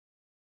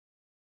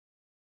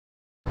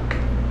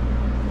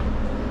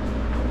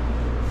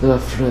The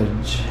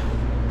fridge.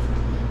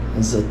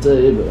 There's the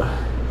table.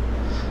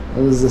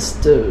 There's the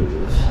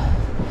stove.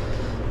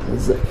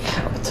 There's the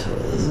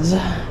counters.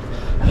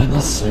 And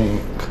the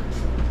sink.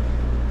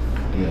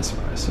 Yes,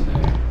 nice in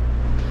there.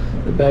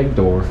 The back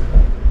door.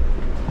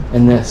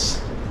 And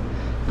this.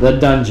 The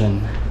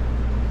dungeon.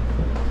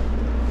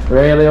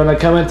 Really wanna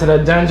come into the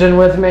dungeon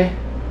with me?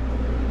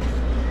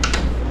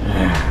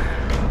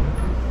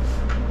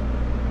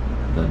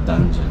 The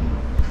dungeon.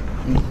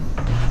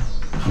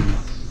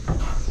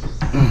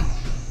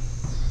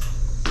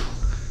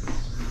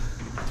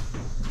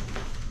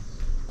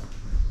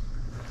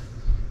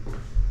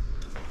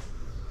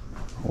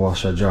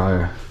 Washer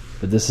dryer,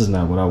 but this is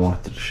not what I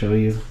wanted to show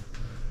you.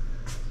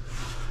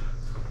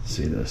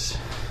 See this?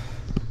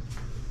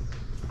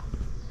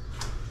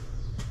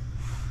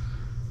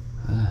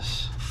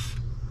 This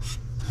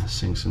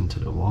sinks into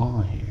the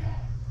wall here.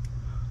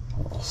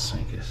 I'll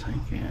sink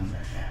in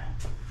there.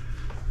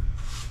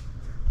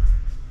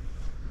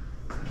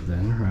 And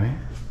then right,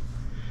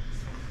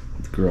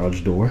 the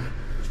garage door.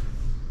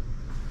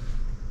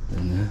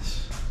 Then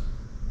this.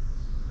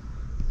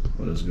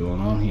 What is going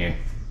on here?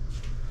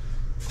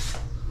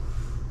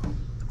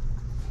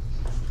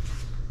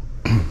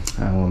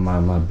 I don't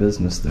mind my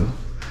business though.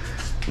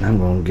 And I'm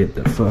gonna get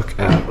the fuck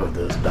out of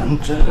this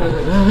dungeon. I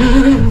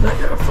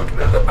gotta fucking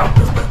out of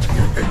this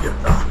dungeon.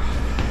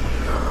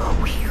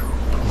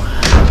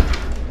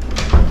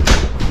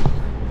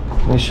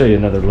 Let me show you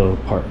another little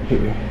part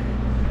here.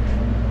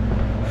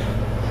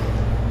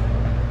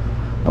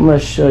 I'm gonna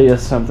show you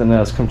something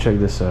else. Come check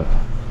this out.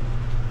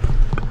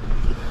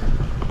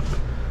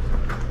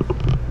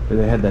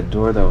 They had that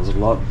door that was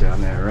locked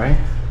down there, right?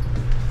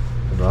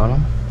 The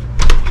bottom.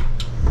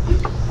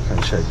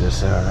 Check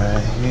this out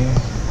right here.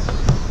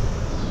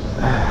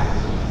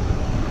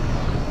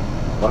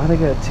 Why they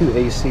got two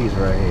ACs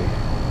right here?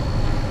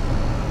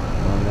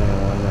 One there,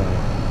 one there.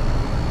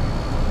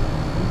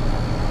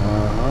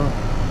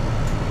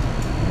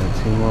 Got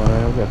two more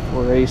there. We got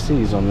 4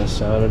 ACs on this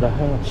side of the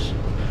house.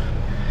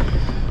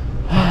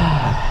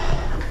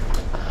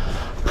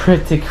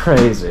 Pretty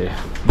crazy.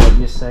 What do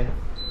you say?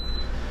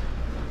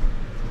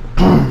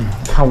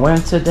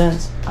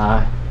 Coincidence?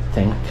 I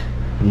think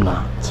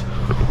not.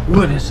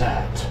 What is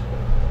that?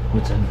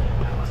 What's in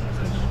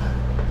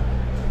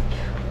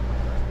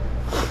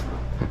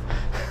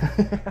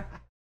there?